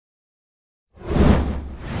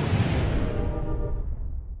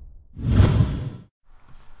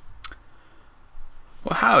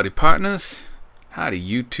howdy partners, howdy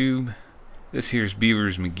YouTube. This here's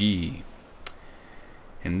Beaver's McGee,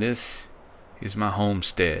 and this is my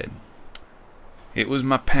homestead. It was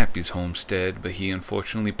my pappy's homestead, but he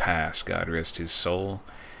unfortunately passed, God rest his soul.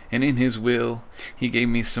 And in his will, he gave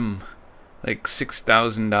me some, like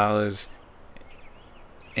 $6,000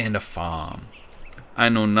 and a farm. I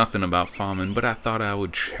know nothing about farming, but I thought I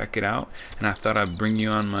would check it out, and I thought I'd bring you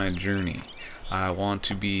on my journey. I want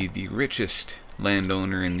to be the richest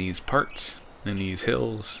landowner in these parts, in these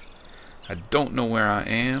hills. I don't know where I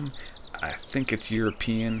am. I think it's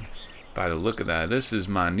European by the look of that. This is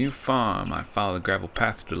my new farm. I follow the gravel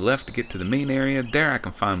path to the left to get to the main area. There I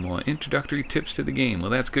can find more introductory tips to the game. Well,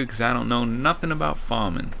 that's good because I don't know nothing about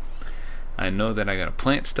farming. I know that I gotta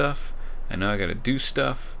plant stuff. I know I gotta do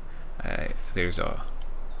stuff. There's a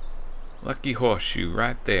lucky horseshoe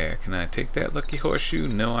right there. Can I take that lucky horseshoe?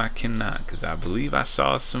 No, I cannot, because I believe I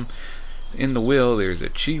saw some in the will. There's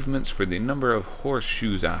achievements for the number of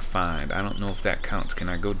horseshoes I find. I don't know if that counts. Can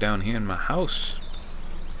I go down here in my house?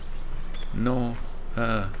 No,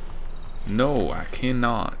 no, I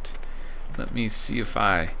cannot. Let me see if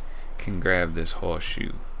I can grab this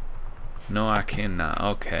horseshoe. No, I cannot.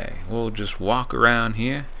 Okay, we'll just walk around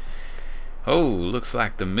here. Oh, looks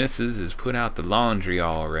like the missus has put out the laundry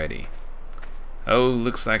already. Oh,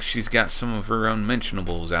 looks like she's got some of her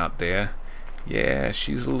unmentionables out there. Yeah,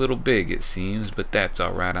 she's a little big it seems, but that's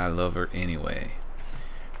alright, I love her anyway.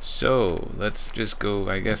 So, let's just go.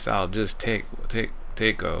 I guess I'll just take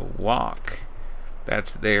a walk.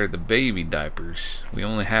 That's there, the baby diapers. We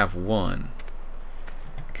only have one.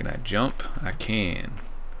 Can I jump? I can.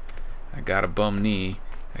 I got a bum knee.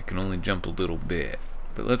 I can only jump a little bit.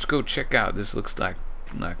 But let's go check out. This looks like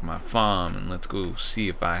my farm, and let's go see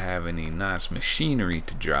if I have any nice machinery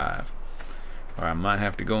to drive. Or I might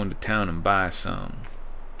have to go into town and buy some.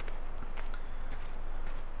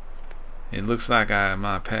 It looks like I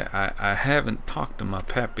haven't talked to my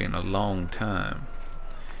pappy in a long time.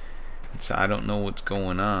 And so I don't know what's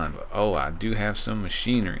going on. But oh, I do have some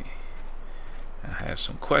machinery. I have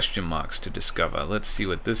some question marks to discover. Let's see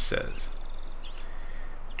what this says.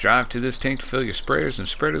 Drive to this tank to fill your sprayers and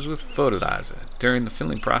spreaders with fertilizer. During the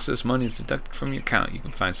filling process, money is deducted from your account. You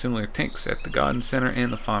can find similar tanks at the garden center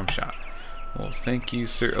and the farm shop. Well, thank you,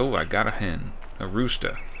 sir. Oh, I got a hen. A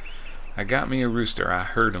rooster. I got me a rooster. I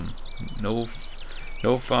heard him. No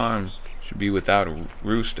farm should be without a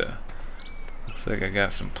rooster. Looks like I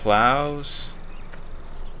got some plows.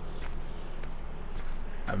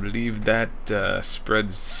 I believe that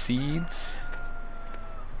spreads seeds.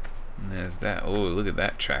 And there's that. Oh, look at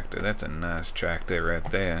that tractor. That's a nice tractor right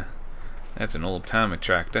there. That's an old-timer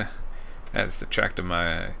tractor. That's the tractor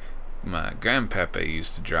my grandpapa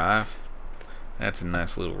used to drive. That's a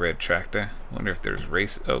nice little red tractor. Wonder if there's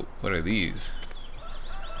race. Oh, what are these?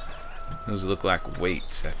 Those look like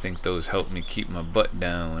weights. I think those help me keep my butt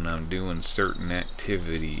down when I'm doing certain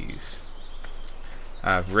activities.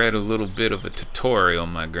 I've read a little bit of a tutorial.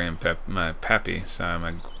 My pappy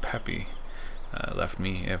left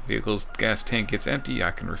me. If vehicle's gas tank gets empty, I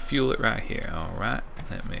can refuel it right here. Alright,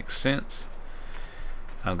 that makes sense.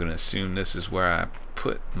 I'm gonna assume this is where I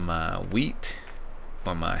put my wheat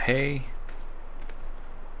or my hay.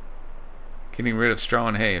 Getting rid of straw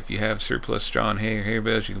and hay. If you have surplus straw and hay or hay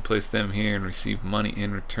bales, you can place them here and receive money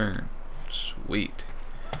in return. Sweet.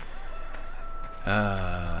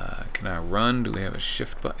 Can I run? Do we have a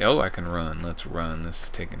shift button? Oh, I can run. Let's run. This is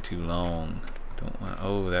taking too long.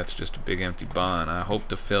 Oh, that's just a big empty barn. I hope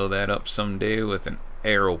to fill that up someday with an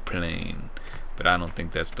aeroplane, but I don't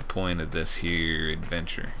think that's the point of this here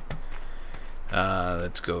adventure.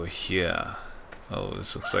 Let's go here. Oh,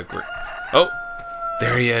 this looks like we're... Oh,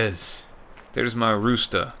 there he is. There's my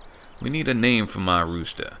rooster. We need a name for my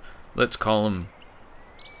rooster. Let's call him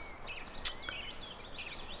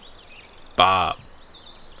Bob.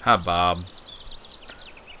 Hi, Bob.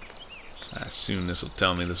 I assume this will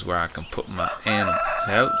tell me this is where I can put my animal.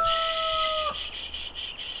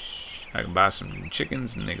 I can buy some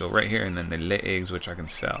chickens, and they go right here, and then they lay eggs, which I can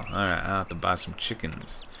sell. Alright, I'll have to buy some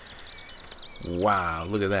chickens. Wow,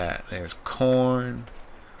 look at that. There's corn,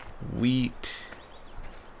 wheat,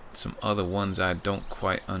 some other ones I don't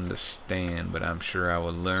quite understand, but I'm sure I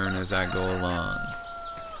will learn as I go along.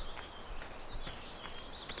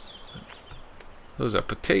 Those are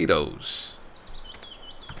potatoes.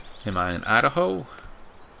 Am I in Idaho?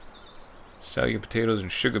 Sell your potatoes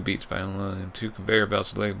and sugar beets by unloading 2 conveyor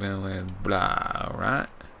belts, leg band, blah. Alright.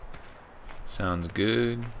 Sounds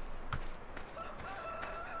good.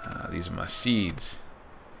 These are my seeds.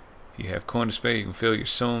 If you have corn to spare, you can fill your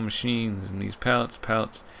sewing machines in these pallets.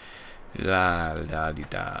 Pallets La da di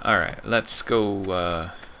da. Alright, let's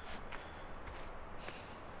go.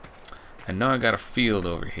 I know I got a field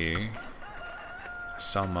over here. I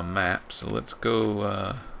saw my map, so let's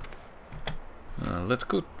go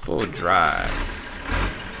for a drive.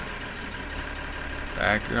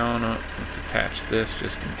 Back her on up. Let's attach this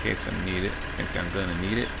just in case I need it. I think I'm gonna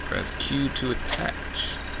need it. Press Q to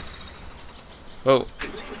attach. Oh,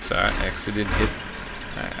 sorry, accident hit.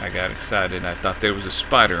 I got excited. I thought there was a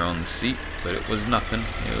spider on the seat, but it was nothing.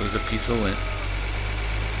 It was a piece of lint.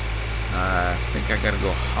 I think I gotta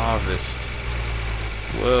go harvest.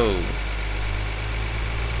 Whoa.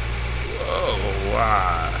 Whoa,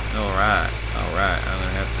 wow. Alright. I'm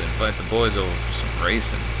gonna have to invite the boys over for some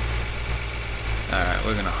racing. Alright,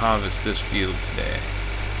 we're gonna harvest this field today.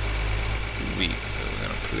 It's the wheat, so we're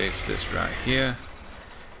gonna place this right here.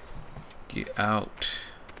 Get out.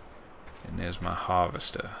 And there's my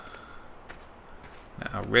harvester.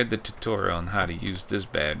 Now, I read the tutorial on how to use this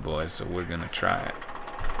bad boy, so we're gonna try it.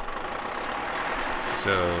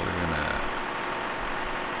 So we're gonna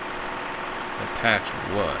attach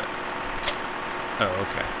what? Oh,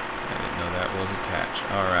 okay. I didn't know that was attached.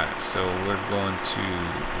 Alright, so we're going to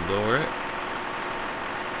lower it.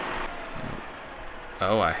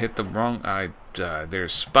 Oh, I hit the wrong...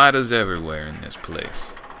 there's spiders everywhere in this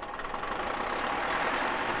place.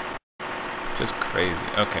 Just crazy.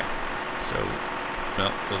 Okay, so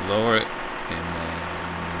no, we'll lower it, and then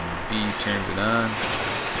B turns it on.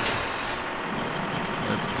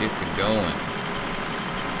 Let's get to going.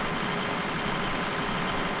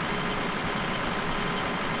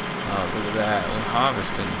 Oh, look at that. We're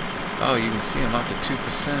harvesting. Oh, you can see them up to 2%.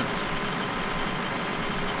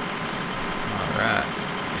 Alright.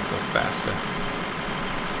 Can go faster.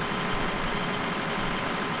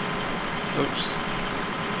 Oops.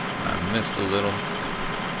 I missed a little.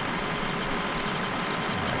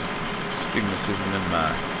 Stigmatism in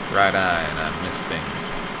my right eye, and I missed things.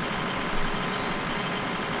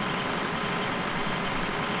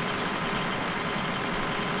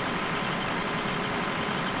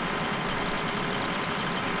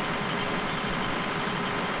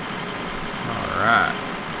 Alright.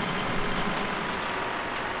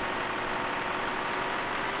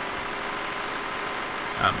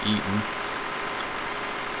 I'm eating.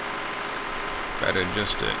 Better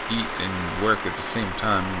just to eat and work at the same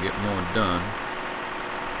time and get more done.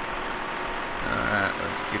 Alright,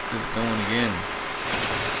 let's get this going again.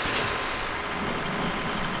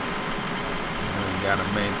 You gotta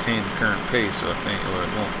maintain the current pace, so I think, or it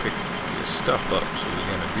won't pick your stuff up, so we're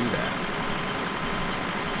gonna do that.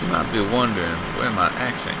 You might be wondering where my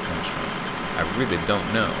accent comes from. I really don't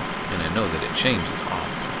know, and I know that it changes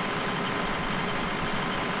often.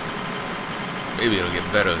 Maybe it'll get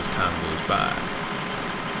better as time goes by.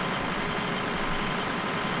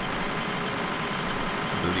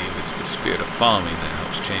 I believe it's the spirit of farming that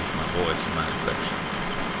helps change my voice and my inflection.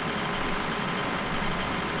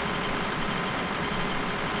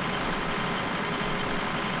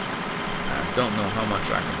 I don't know how much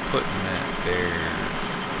I can put in that there.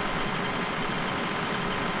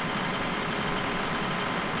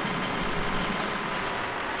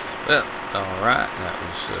 Well, alright, that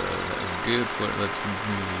was good for it. Let's do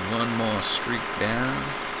one more streak down.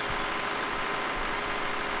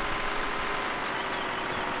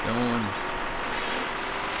 Going. And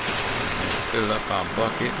fill up our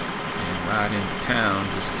bucket and ride into town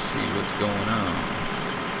just to see what's going on.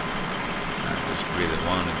 I just really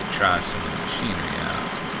wanted to try some of the machinery out.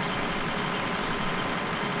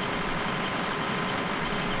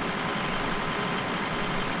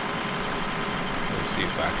 Let's see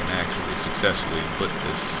if I can actually successfully put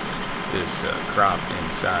this crop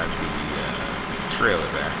inside the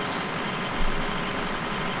trailer there.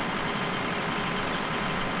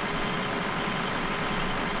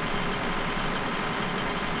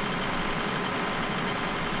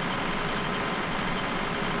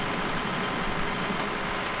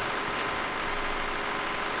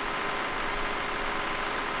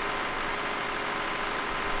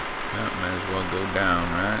 Might as well go down,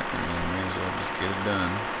 right? I mean, may as well just get it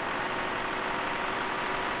done.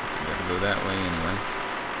 Since I gotta go that way anyway.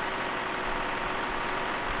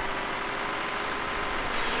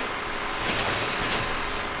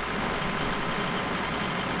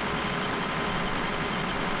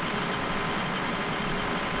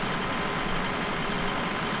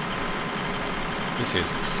 This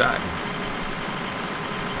is exciting.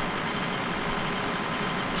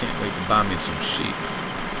 Can't wait to buy me some sheep.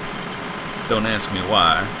 Don't ask me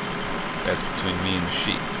why. That's between me and the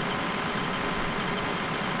sheep.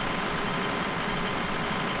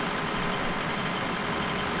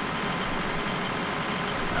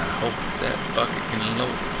 I hope that bucket can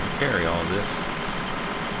carry all this.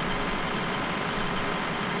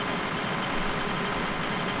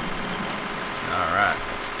 Alright,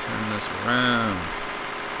 let's turn this around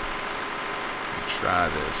and try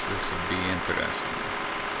this. This will be interesting.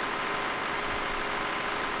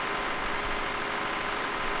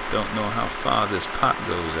 Don't know how far this pot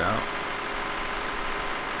goes out.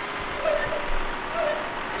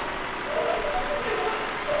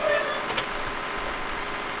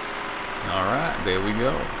 Alright, there we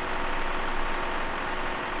go.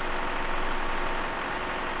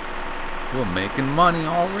 We're making money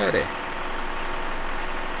already.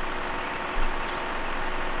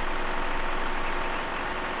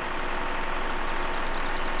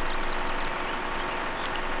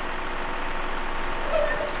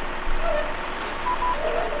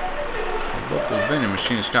 The local vending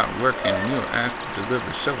machine stopped working and we were asked to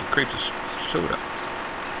deliver several crates of soda.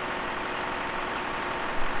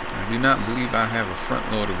 I do not believe I have a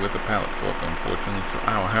front loader with a pallet fork, unfortunately, so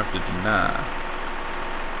I will have to deny.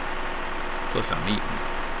 Plus I'm eating.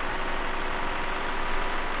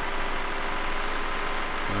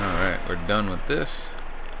 Alright, we're done with this.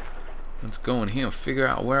 Let's go in here and figure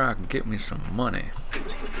out where I can get me some money.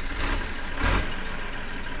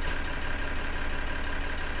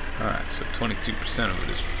 Alright, so 22% of it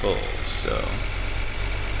is full, so...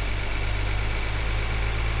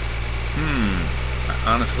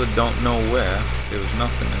 I honestly don't know where. There was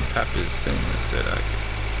nothing in Papa's thing that said I could.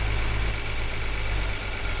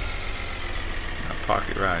 I'll park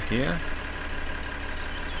it right here.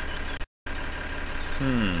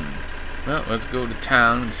 Well, let's go to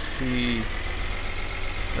town and see.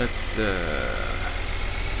 Let's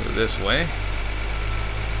go this way.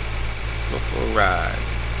 Go for a ride.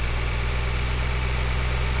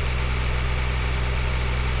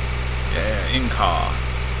 Yeah, in car.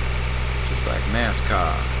 Just like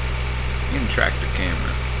NASCAR. In tractor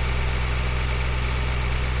camera.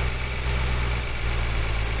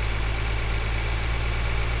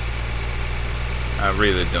 I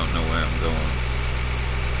really don't know where I'm going.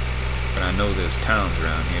 But I know there's towns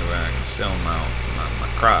around here where I can sell my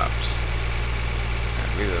crops.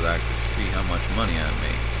 I'd really like to see how much money I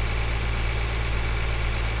make.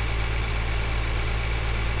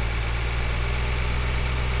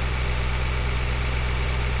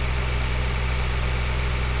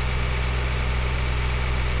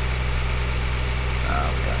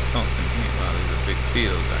 We got something here. Wow, these are big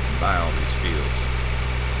fields. I can buy all these fields.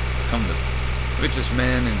 Become the richest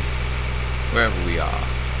man in wherever we are.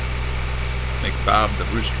 Make Bob the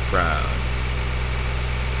rooster proud.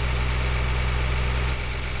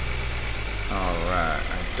 Alright,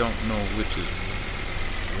 I don't know which is...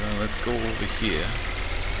 Well, let's go over here.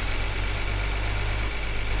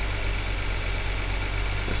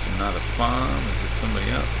 Is this another farm? Is this somebody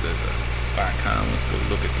else? There's a icon. Let's go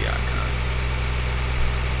look at the icon.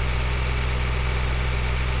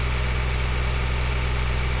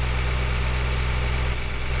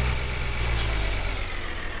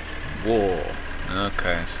 Wool.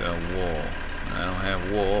 Okay, so wool. I don't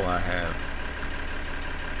have wool, I have...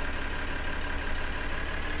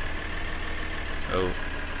 Oh,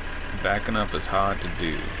 backing up is hard to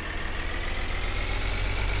do.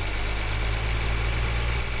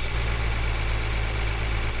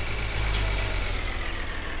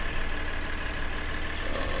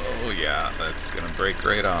 Oh yeah, that's gonna break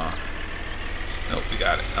right off. Nope, we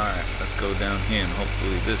got it. Alright, let's go down here and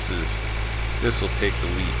hopefully this will take the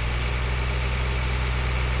lead.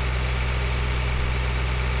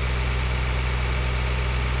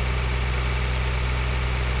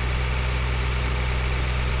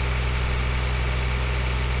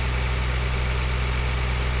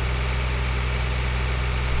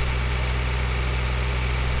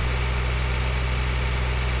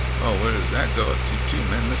 Oh, where does that go up to too,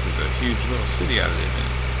 man? This is a huge little city I live in.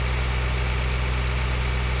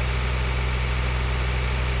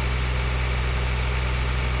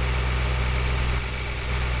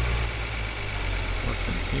 What's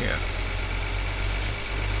in here?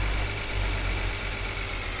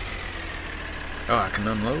 Oh, I can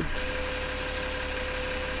unload?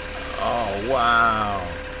 Oh, wow.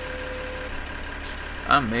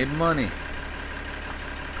 I made money.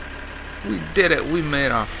 We did it. We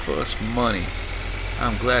made our first money.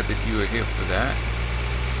 I'm glad that you were here for that.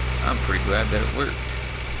 I'm pretty glad that it worked.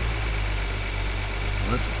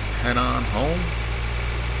 Let's head on home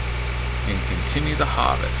and continue the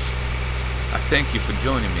harvest. I thank you for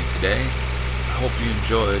joining me today. I hope you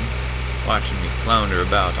enjoyed watching me flounder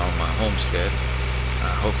about on my homestead.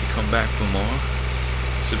 I hope you come back for more.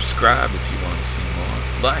 Subscribe if you want to see more.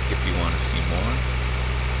 Like if you want to see more.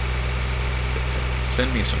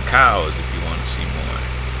 Send me some cows if you want to see more.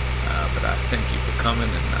 But I thank you for coming,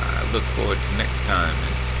 and I look forward to next time,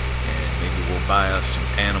 and maybe we'll buy us some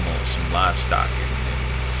animals, some livestock,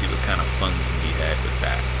 and see what kind of fun can be had with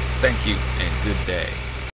that. Thank you, and good day.